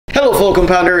Hello fellow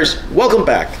compounders, welcome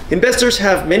back. Investors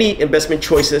have many investment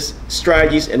choices,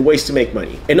 strategies, and ways to make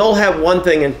money, and all have one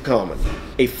thing in common: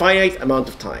 a finite amount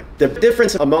of time. The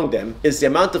difference among them is the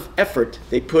amount of effort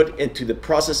they put into the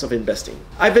process of investing.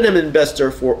 I've been an investor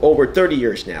for over 30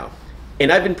 years now,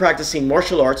 and I've been practicing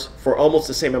martial arts for almost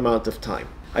the same amount of time.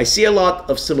 I see a lot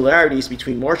of similarities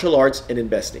between martial arts and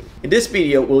investing. In this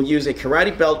video, we'll use a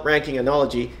karate belt ranking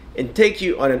analogy and take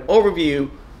you on an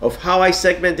overview of how I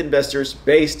segment investors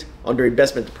based on their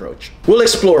investment approach. We'll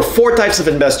explore 4 types of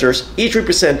investors, each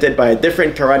represented by a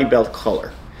different karate belt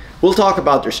color. We'll talk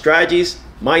about their strategies,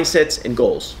 mindsets, and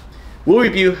goals. We'll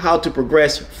review how to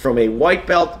progress from a white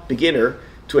belt beginner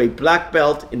to a black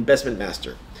belt investment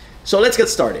master. So let's get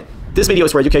started. This video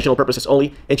is for educational purposes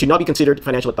only and should not be considered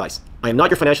financial advice. I am not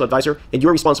your financial advisor, and you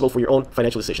are responsible for your own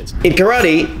financial decisions. In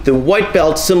karate, the white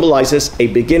belt symbolizes a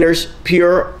beginner's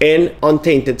pure and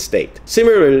untainted state.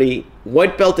 Similarly,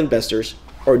 white belt investors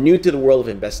are new to the world of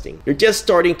investing. You're just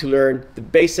starting to learn the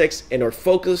basics and are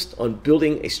focused on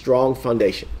building a strong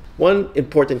foundation. One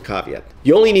important caveat: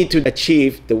 you only need to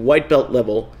achieve the white belt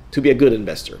level to be a good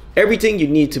investor. Everything you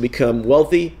need to become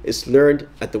wealthy is learned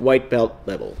at the white belt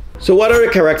level. So what are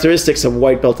the characteristics of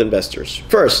white belt investors?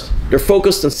 First, they're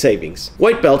focused on savings.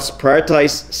 White belts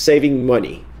prioritize saving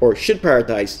money, or should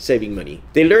prioritize saving money.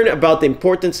 They learn about the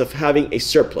importance of having a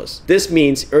surplus. This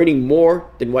means earning more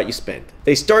than what you spend.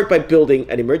 They start by building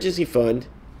an emergency fund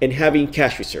and having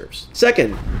cash reserves.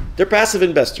 Second, they're passive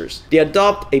investors. They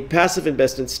adopt a passive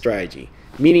investment strategy,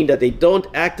 meaning that they don't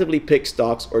actively pick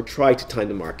stocks or try to time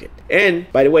the market. And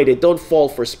by the way, they don't fall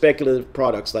for speculative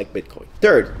products like Bitcoin.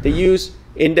 Third, they use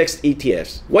indexed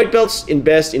ETFs. White belts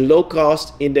invest in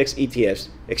low-cost index ETFs,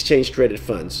 exchange-traded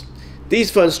funds.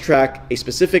 These funds track a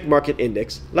specific market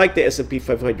index, like the S&P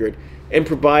 500, and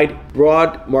provide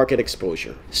broad market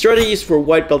exposure. Strategies for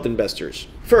white belt investors.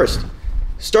 First,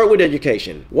 start with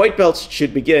education. White belts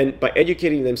should begin by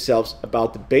educating themselves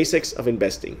about the basics of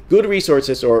investing. Good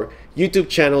resources are YouTube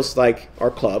channels like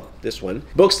our club, this one,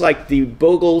 books like The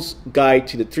Bogle's Guide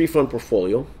to the 3-Fund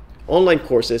Portfolio, online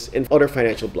courses, and other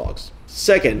financial blogs.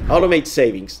 Second, automate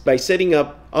savings by setting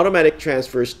up automatic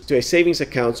transfers to a savings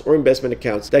accounts or investment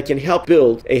accounts that can help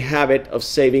build a habit of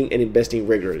saving and investing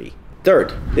regularly.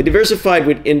 Third, they diversified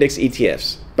with index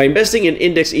ETFs. By investing in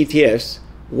index ETFs,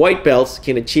 white belts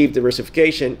can achieve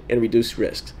diversification and reduce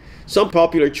risks. Some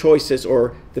popular choices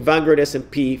are the Vanguard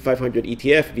S&P 500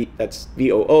 ETF, that's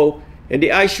VOO, and the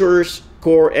iShares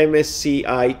Core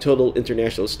MSCI Total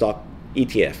International Stock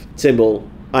ETF, symbol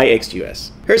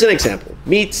IXUS. Here's an example.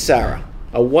 Meet Sarah,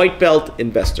 a white belt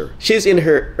investor. She's in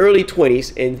her early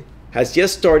 20s and has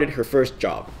just started her first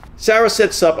job. Sarah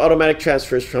sets up automatic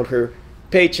transfers from her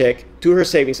paycheck to her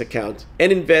savings account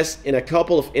and invests in a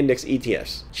couple of index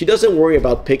ETFs. She doesn't worry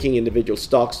about picking individual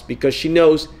stocks because she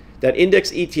knows that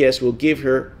index ETFs will give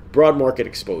her broad market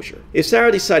exposure. If Sarah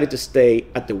decided to stay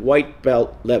at the white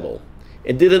belt level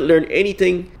and didn't learn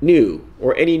anything new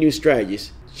or any new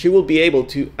strategies, she will be able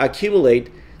to accumulate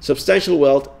substantial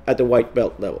wealth at the white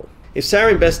belt level. If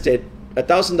Sarah invested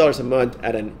 $1,000 a month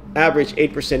at an average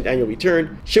 8% annual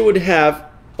return, she would have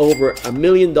over $1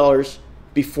 million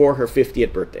before her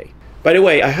 50th birthday. By the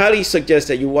way, I highly suggest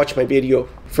that you watch my video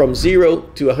from 0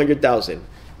 to 100,000.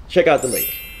 Check out the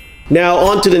link. Now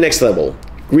on to the next level,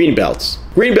 green belts.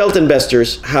 Green belt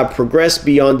investors have progressed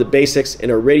beyond the basics and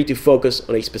are ready to focus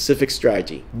on a specific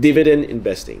strategy: dividend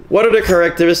investing. What are the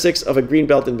characteristics of a green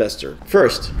belt investor?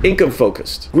 First, income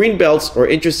focused. Green belts are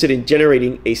interested in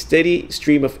generating a steady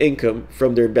stream of income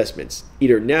from their investments,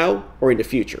 either now or in the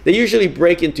future. They usually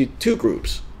break into 2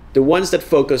 groups: the ones that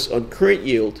focus on current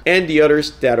yield and the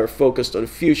others that are focused on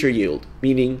future yield,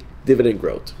 meaning dividend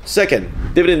growth. Second,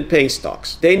 dividend paying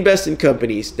stocks. They invest in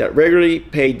companies that regularly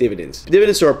pay dividends.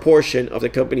 Dividends are a portion of the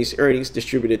company's earnings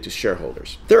distributed to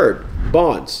shareholders. Third,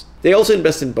 bonds. They also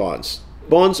invest in bonds.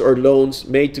 Bonds are loans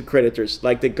made to creditors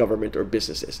like the government or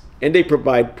businesses, and they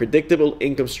provide predictable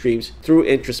income streams through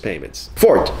interest payments.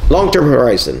 Fourth, long-term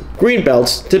horizon. Green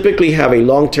belts typically have a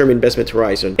long-term investment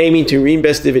horizon, aiming to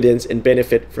reinvest dividends and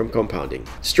benefit from compounding.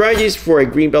 Strategies for a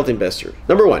green belt investor.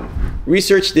 Number 1,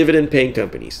 research dividend-paying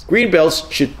companies. Green belts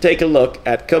should take a look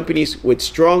at companies with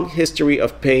strong history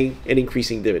of paying and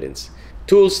increasing dividends.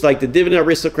 Tools like the Dividend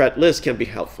Aristocrat list can be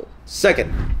helpful.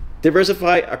 Second,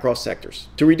 diversify across sectors.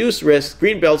 To reduce risk,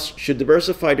 green belts should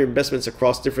diversify their investments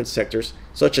across different sectors,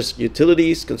 such as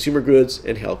utilities, consumer goods,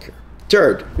 and healthcare.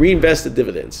 Third, reinvest the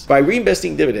dividends. By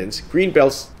reinvesting dividends, green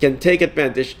belts can take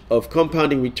advantage of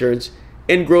compounding returns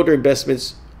and grow their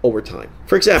investments over time.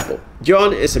 For example,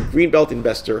 John is a green belt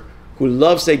investor who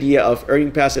loves the idea of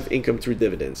earning passive income through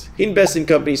dividends. He invests in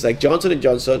companies like Johnson &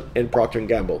 Johnson and Procter &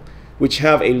 Gamble, which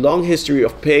have a long history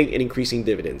of paying and increasing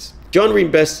dividends. John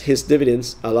reinvests his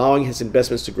dividends, allowing his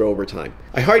investments to grow over time.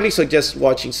 I highly suggest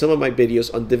watching some of my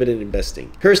videos on dividend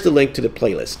investing. Here's the link to the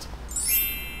playlist.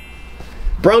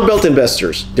 Brown belt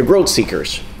investors, the growth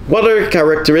seekers. What are the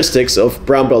characteristics of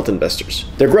brown belt investors?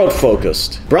 They're growth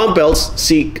focused. Brown belts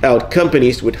seek out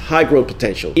companies with high growth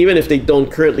potential, even if they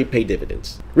don't currently pay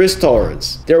dividends. Risk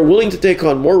tolerance. They're willing to take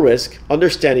on more risk,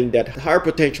 understanding that higher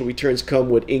potential returns come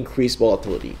with increased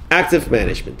volatility. Active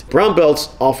management. Brown belts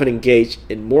often engage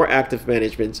in more active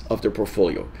management of their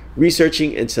portfolio,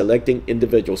 researching and selecting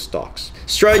individual stocks.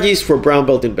 Strategies for brown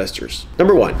belt investors.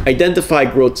 Number 1, identify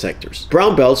growth sectors.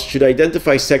 Brown belts should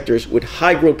identify sectors with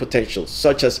high growth potential,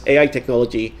 such as AI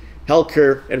technology,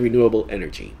 healthcare, and renewable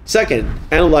energy. Second,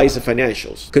 analyze the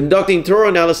financials. Conducting thorough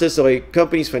analysis of a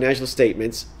company's financial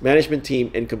statements, management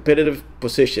team, and competitive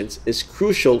positions is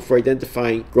crucial for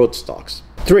identifying growth stocks.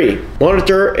 3,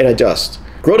 monitor and adjust.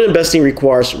 Growth investing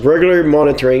requires regular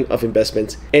monitoring of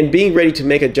investments and being ready to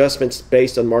make adjustments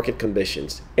based on market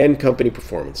conditions and company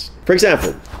performance. For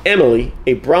example, Emily,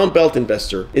 a brown belt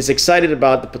investor, is excited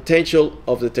about the potential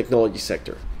of the technology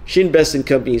sector. She invests in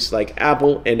companies like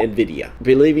Apple and Nvidia,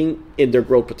 believing in their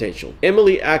growth potential.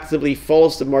 Emily actively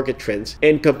follows the market trends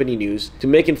and company news to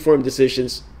make informed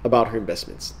decisions about her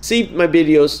investments. See my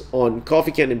videos on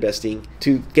coffee can investing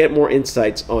to get more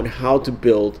insights on how to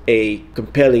build a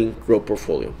compelling growth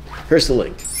portfolio. Here's the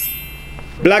link.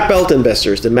 Black belt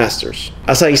investors, the masters.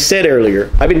 As I said earlier,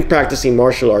 I've been practicing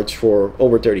martial arts for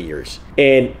over 30 years.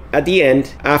 And at the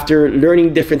end, after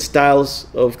learning different styles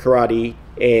of karate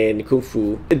and kung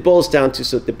fu, it boils down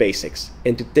to the basics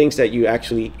and to things that you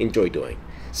actually enjoy doing.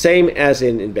 Same as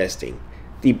in investing.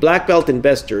 The black belt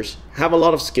investors have a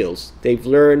lot of skills. They've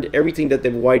learned everything that the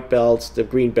white belts, the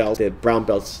green belts, the brown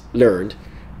belts learned,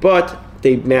 but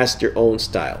they master their own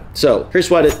style. So here's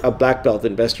what a black belt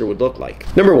investor would look like.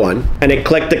 Number 1, an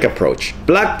eclectic approach.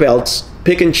 Black belts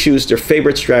pick and choose their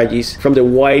favorite strategies from the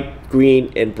white,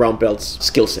 green, and brown belts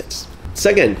skill sets.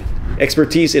 Second,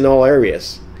 expertise in all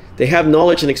areas. They have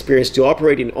knowledge and experience to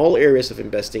operate in all areas of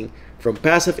investing, from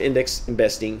passive index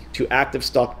investing to active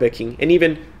stock picking and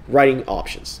even writing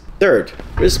options. Third,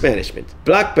 risk management.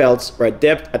 Black belts are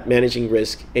adept at managing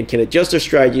risk and can adjust their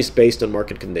strategies based on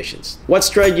market conditions. What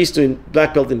strategies do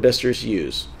black belt investors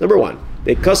use? Number 1,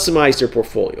 they customize their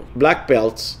portfolio. Black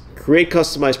belts create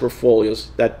customized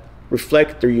portfolios that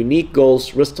reflect their unique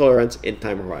goals, risk tolerance, and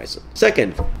time horizon.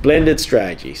 Second, blended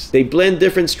strategies. They blend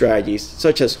different strategies,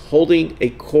 such as holding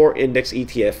a core index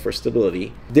ETF for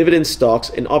stability, dividend stocks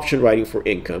and option writing for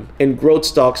income, and growth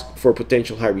stocks for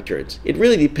potential high returns. It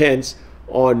really depends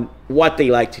on what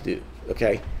they like to do,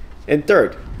 okay? And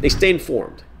third, they stay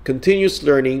informed. Continuous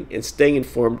learning and staying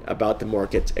informed about the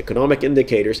market's economic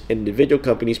indicators and individual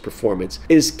companies' performance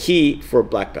is key for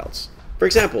black belts. For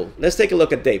example, let's take a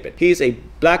look at David. He is a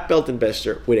black belt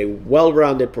investor with a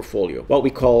well-rounded portfolio, what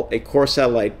we call a core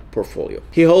satellite portfolio.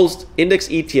 He holds index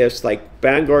ETFs like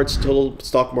Vanguard's Total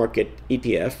Stock Market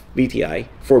ETF, VTI,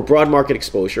 for broad market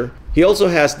exposure. He also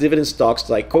has dividend stocks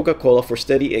like Coca-Cola for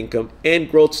steady income and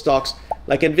growth stocks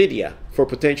like Nvidia for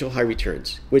potential high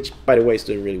returns, which, by the way, is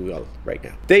doing really well right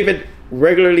now. David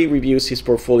regularly reviews his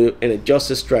portfolio and adjusts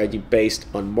his strategy based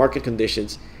on market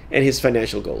conditions and his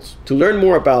financial goals. To learn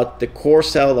more about the core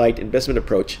satellite investment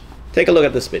approach, take a look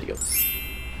at this video.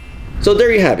 So there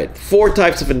you have it, 4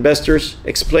 types of investors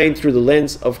explained through the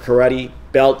lens of karate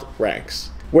belt ranks.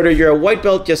 Whether you're a white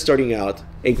belt just starting out,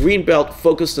 a green belt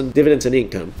focused on dividends and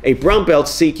income, a brown belt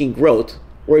seeking growth,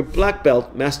 or a black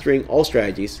belt mastering all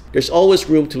strategies, there's always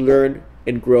room to learn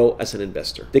and grow as an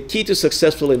investor. The key to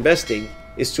successful investing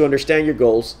is to understand your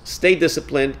goals, stay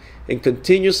disciplined, and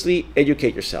continuously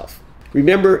educate yourself.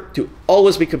 Remember to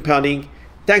always be compounding.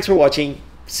 Thanks for watching.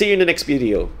 See you in the next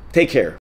video. Take care.